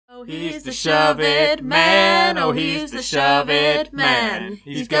Oh, he's the shove-it man. Oh, he's the shove-it man.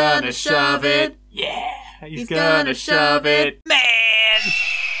 He's gonna shove it. Yeah, he's gonna shove it, man.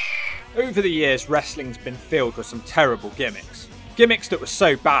 Over the years, wrestling's been filled with some terrible gimmicks. Gimmicks that were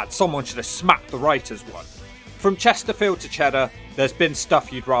so bad, someone should have smacked the writers one. From Chesterfield to Cheddar, there's been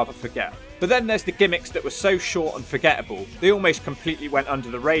stuff you'd rather forget. But then there's the gimmicks that were so short and forgettable, they almost completely went under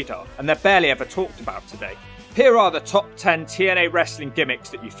the radar, and they're barely ever talked about today. Here are the top 10 TNA wrestling gimmicks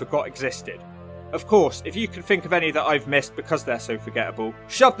that you forgot existed. Of course, if you can think of any that I've missed because they're so forgettable,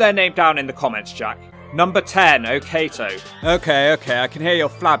 shove their name down in the comments, Jack. Number 10, Okada. Okay, I can hear your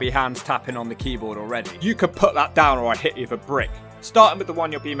flabby hands tapping on the keyboard already. You could put that down or I'd hit you with a brick. Starting with the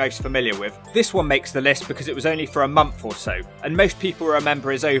one you'll be most familiar with, this one makes the list because it was only for a month or so, and most people remember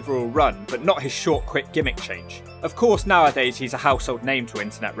his overall run, but not his short quick gimmick change. Of course nowadays he's a household name to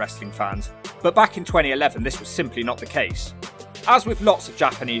internet wrestling fans, but back in 2011 this was simply not the case. As with lots of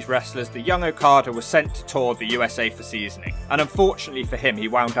Japanese wrestlers, the young Okada was sent to tour the USA for seasoning, and unfortunately for him he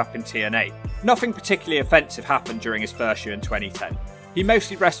wound up in TNA. Nothing particularly offensive happened during his first year in 2010. He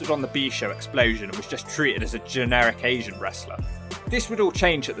mostly wrestled on the B-show Explosion and was just treated as a generic Asian wrestler. This would all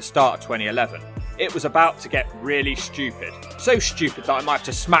change at the start of 2011. It was about to get really stupid. So stupid that I might have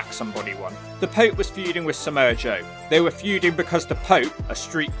to smack somebody one. The Pope was feuding with Samoa Joe. They were feuding because the Pope, a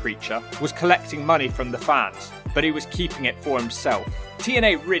street preacher, was collecting money from the fans, but he was keeping it for himself.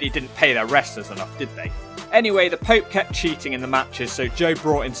 TNA really didn't pay their wrestlers enough, did they? Anyway, the Pope kept cheating in the matches, so Joe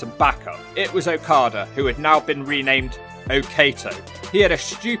brought in some backup. It was Okada, who had now been renamed Okato. He had a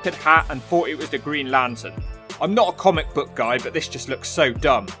stupid hat and thought it was the Green Lantern. I'm not a comic book guy, but this just looks so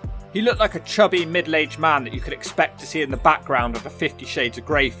dumb. He looked like a chubby middle-aged man that you could expect to see in the background of a 50 Shades of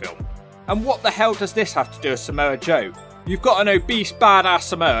Grey film. And what the hell does this have to do with Samoa Joe? You've got an obese badass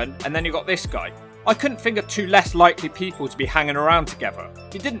Samoan, and then you've got this guy. I couldn't think of two less likely people to be hanging around together.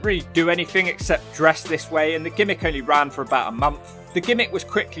 He didn't really do anything except dress this way, and the gimmick only ran for about a month. The gimmick was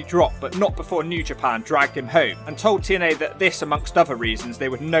quickly dropped, but not before New Japan dragged him home and told TNA that this, amongst other reasons, they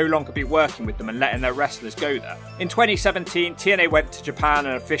would no longer be working with them and letting their wrestlers go there. In 2017, TNA went to Japan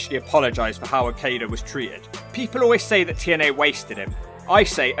and officially apologised for how Okada was treated. People always say that TNA wasted him. I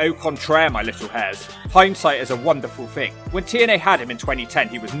say au contraire, my little hares. Hindsight is a wonderful thing. When TNA had him in 2010,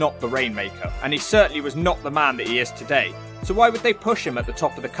 he was not the Rainmaker, and he certainly was not the man that he is today. So why would they push him at the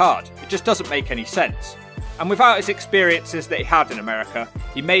top of the card? It just doesn't make any sense. And without his experiences that he had in America,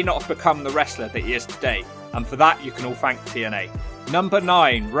 he may not have become the wrestler that he is today. And for that, you can all thank TNA. Number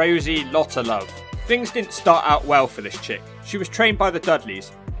 9, Rosie Lottalove. Things didn't start out well for this chick. She was trained by the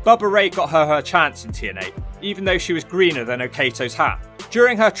Dudleys. Bubba Ray got her chance in TNA, even though she was greener than Okato's hat.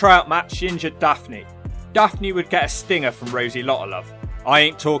 During her tryout match, she injured Daphne. Daphne would get a stinger from Rosie Lottalove. I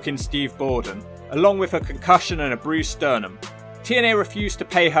ain't talking Steve Borden. Along with a concussion and a bruised sternum. TNA refused to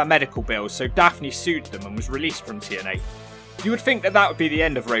pay her medical bills, so Daphne sued them and was released from TNA. You would think that would be the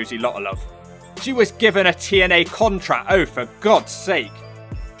end of Rosie Lottalove. She was given a TNA contract, oh for God's sake.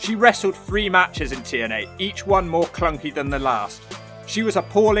 She wrestled 3 matches in TNA, each one more clunky than the last. She was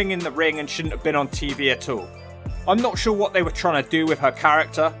appalling in the ring and shouldn't have been on TV at all. I'm not sure what they were trying to do with her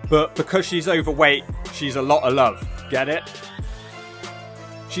character, but because she's overweight, she's a lot of love. Get it?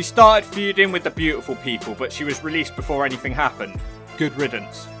 She started feuding with the beautiful people, but she was released before anything happened. Good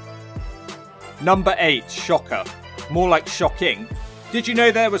riddance. Number 8, Shocker. More like shocking. Did you know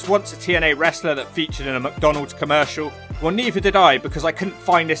there was once a TNA wrestler that featured in a McDonald's commercial? Well, neither did I, because I couldn't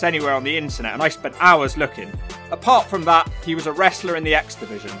find this anywhere on the internet and I spent hours looking. Apart from that, he was a wrestler in the X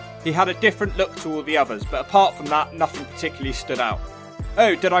Division. He had a different look to all the others, but apart from that, nothing particularly stood out.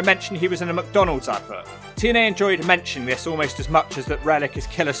 Oh, did I mention he was in a McDonald's advert? TNA enjoyed mentioning this almost as much as that Relic is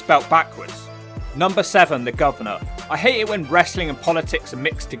killer spelt backwards. Number 7, the Governor. I hate it when wrestling and politics are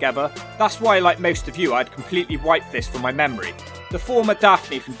mixed together. That's why, like most of you, I'd completely wiped this from my memory. The former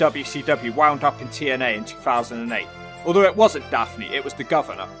Daphne from WCW wound up in TNA in 2008. Although it wasn't Daphne, it was the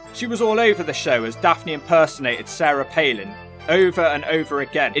Governor. She was all over the show as Daphne impersonated Sarah Palin over and over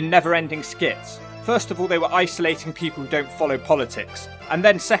again in never-ending skits. First of all, they were isolating people who don't follow politics. And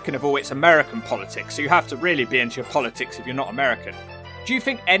then second of all, it's American politics, so you have to really be into your politics if you're not American. Do you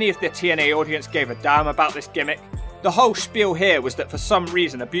think any of the TNA audience gave a damn about this gimmick? The whole spiel here was that for some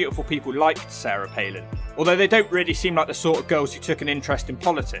reason the beautiful people liked Sarah Palin, although they don't really seem like the sort of girls who took an interest in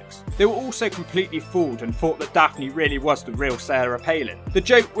politics. They were also completely fooled and thought that Daphne really was the real Sarah Palin. The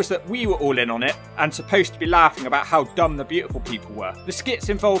joke was that we were all in on it and supposed to be laughing about how dumb the beautiful people were. The skits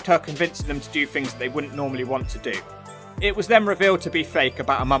involved her convincing them to do things that they wouldn't normally want to do. It was then revealed to be fake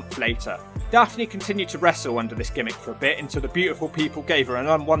about a month later. Daphne continued to wrestle under this gimmick for a bit until the beautiful people gave her an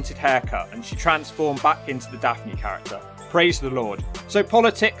unwanted haircut and she transformed back into the Daphne character. Praise the Lord. So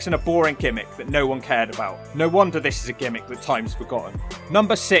politics and a boring gimmick that no one cared about. No wonder this is a gimmick that time's forgotten.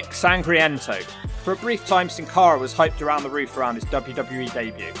 Number 6, Sangriento. For a brief time, Sin Cara was hyped around the roof around his WWE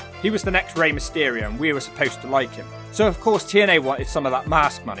debut. He was the next Rey Mysterio and we were supposed to like him. So of course TNA wanted some of that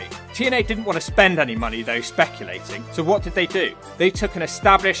mask money. TNA didn't want to spend any money though speculating, so what did they do? They took an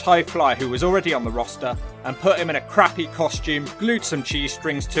established high flyer who was already on the roster and put him in a crappy costume, glued some cheese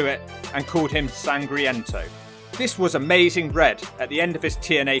strings to it and called him Sangriento. This was Amazing Red at the end of his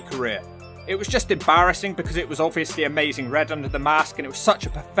TNA career. It was just embarrassing because it was obviously Amazing Red under the mask and it was such a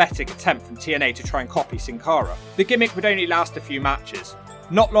pathetic attempt from TNA to try and copy Sin Cara. The gimmick would only last a few matches.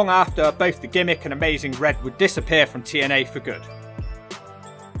 Not long after, both the gimmick and Amazing Red would disappear from TNA for good.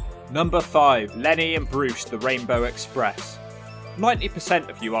 Number 5, Lenny and Bruce, the Rainbow Express. 90%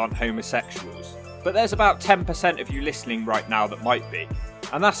 of you aren't homosexuals, but there's about 10% of you listening right now that might be.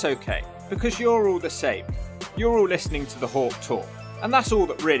 And that's okay, because you're all the same. You're all listening to the Hawk talk. And that's all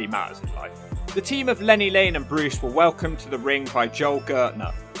that really matters in life. The team of Lenny Lane and Bruce were welcomed to the ring by Joel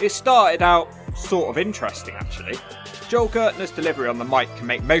Gertner. It started out sort of interesting actually. Joel Gertner's delivery on the mic can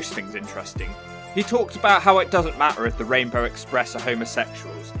make most things interesting. He talked about how it doesn't matter if the Rainbow Express are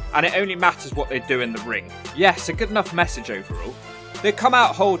homosexuals, and it only matters what they do in the ring. Yes, a good enough message overall. They come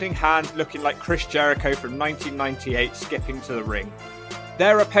out holding hands looking like Chris Jericho from 1998 skipping to the ring.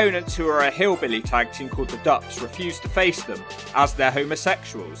 Their opponents, who are a hillbilly tag team called the Dups, refuse to face them, as they're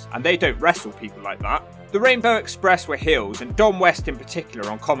homosexuals, and they don't wrestle people like that. The Rainbow Express were heels, and Don West in particular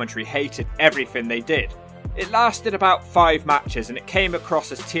on commentary hated everything they did. It lasted about 5 matches, and it came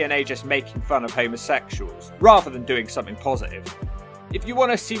across as TNA just making fun of homosexuals, rather than doing something positive. If you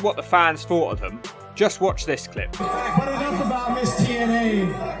want to see what the fans thought of them, just watch this clip. But enough about Miss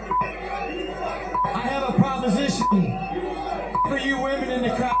TNA. I have a proposition for you women in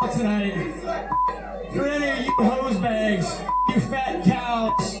the crowd tonight. For any of you hose bags, you fat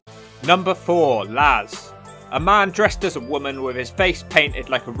cows. Number 4, Laz. A man dressed as a woman with his face painted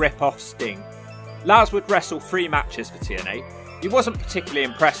like a rip-off Sting. Laz would wrestle 3 matches for TNA. He wasn't particularly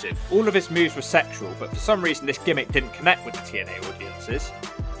impressive. All of his moves were sexual, but for some reason this gimmick didn't connect with the TNA audiences.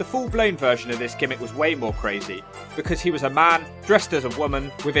 The full-blown version of this gimmick was way more crazy, because he was a man dressed as a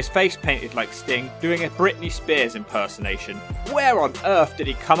woman with his face painted like Sting doing a Britney Spears impersonation. Where on earth did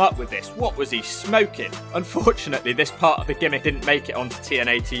he come up with this? What was he smoking? Unfortunately, this part of the gimmick didn't make it onto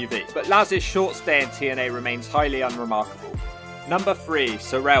TNA TV, but Laz's short stay in TNA remains highly unremarkable. Number 3,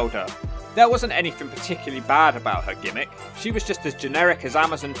 Sorelda. There wasn't anything particularly bad about her gimmick. She was just as generic as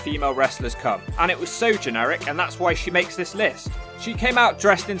Amazon female wrestlers come, and it was so generic, and that's why she makes this list. She came out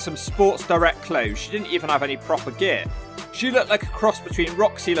dressed in some Sports Direct clothes. She didn't even have any proper gear. She looked like a cross between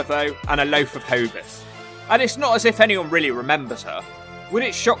Roxy Laveau and a loaf of Hovis. And it's not as if anyone really remembers her. Would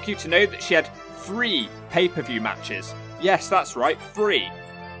it shock you to know that she had 3 pay-per-view matches? Yes, that's right, 3.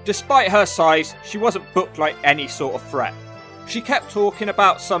 Despite her size, she wasn't booked like any sort of threat. She kept talking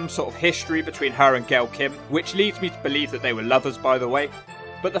about some sort of history between her and Gail Kim, which leads me to believe that they were lovers, by the way.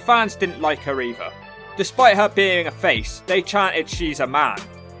 But the fans didn't like her either. Despite her being a face, they chanted she's a man.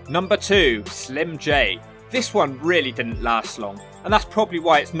 Number 2, Slim J. This one really didn't last long, and that's probably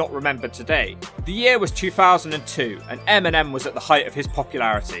why it's not remembered today. The year was 2002, and Eminem was at the height of his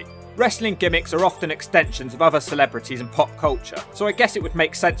popularity. Wrestling gimmicks are often extensions of other celebrities and pop culture, so I guess it would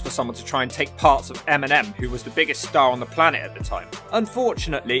make sense for someone to try and take parts of Eminem, who was the biggest star on the planet at the time.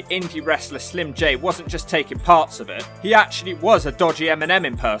 Unfortunately, indie wrestler Slim J wasn't just taking parts of it, he actually was a dodgy Eminem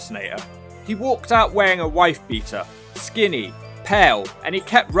impersonator. He walked out wearing a wife beater, skinny, pale, and he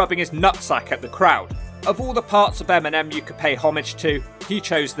kept rubbing his nutsack at the crowd. Of all the parts of Eminem you could pay homage to, he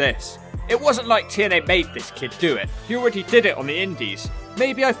chose this. It wasn't like TNA made this kid do it, he already did it on the indies.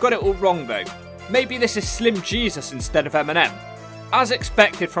 Maybe I've got it all wrong though. Maybe this is Slim Jesus instead of Eminem. As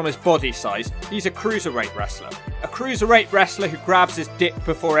expected from his body size, he's a cruiserweight wrestler. A cruiserweight wrestler who grabs his dick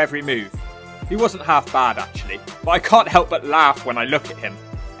before every move. He wasn't half bad actually, but I can't help but laugh when I look at him.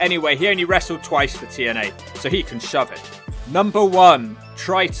 Anyway, he only wrestled twice for TNA, so he can shove it. Number 1,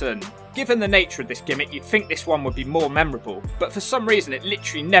 Triton. Given the nature of this gimmick, you'd think this one would be more memorable, but for some reason it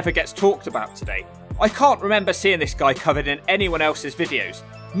literally never gets talked about today. I can't remember seeing this guy covered in anyone else's videos.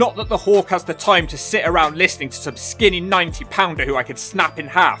 Not that the Hawk has the time to sit around listening to some skinny 90-pounder who I could snap in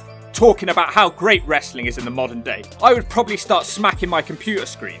half, talking about how great wrestling is in the modern day. I would probably start smacking my computer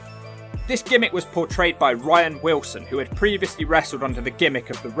screen. This gimmick was portrayed by Ryan Wilson, who had previously wrestled under the gimmick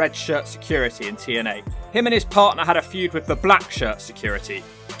of the Red Shirt Security in TNA. Him and his partner had a feud with the Black Shirt Security,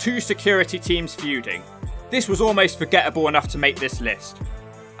 2 security teams feuding. This was almost forgettable enough to make this list.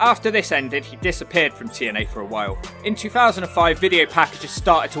 After this ended, he disappeared from TNA for a while. In 2005, video packages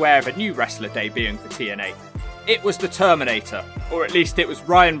started to air of a new wrestler debuting for TNA. It was the Terminator, or at least it was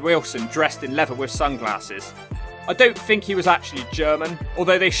Ryan Wilson dressed in leather with sunglasses. I don't think he was actually German,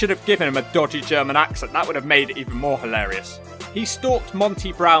 although they should have given him a dodgy German accent, that would have made it even more hilarious. He stalked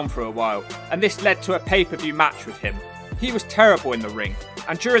Monty Brown for a while, and this led to a pay-per-view match with him. He was terrible in the ring,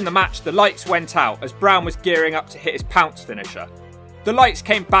 and during the match the lights went out as Brown was gearing up to hit his pounce finisher. The lights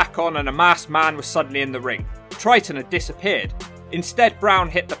came back on and a masked man was suddenly in the ring. Triton had disappeared. Instead, Brown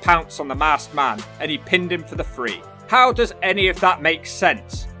hit the pounce on the masked man and he pinned him for the 3. How does any of that make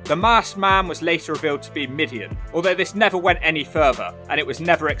sense? The masked man was later revealed to be Midian, although this never went any further and it was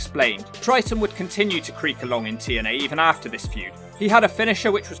never explained. Triton would continue to creak along in TNA even after this feud. He had a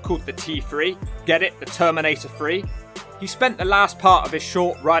finisher which was called the T3, get it, the Terminator 3. He spent the last part of his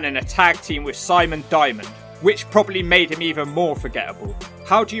short run in a tag team with Simon Diamond, which probably made him even more forgettable.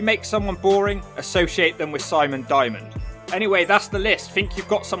 How do you make someone boring? Associate them with Simon Diamond. Anyway, that's the list. Think you've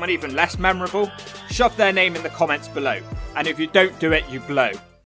got someone even less memorable? Shove their name in the comments below. And if you don't do it, you blow.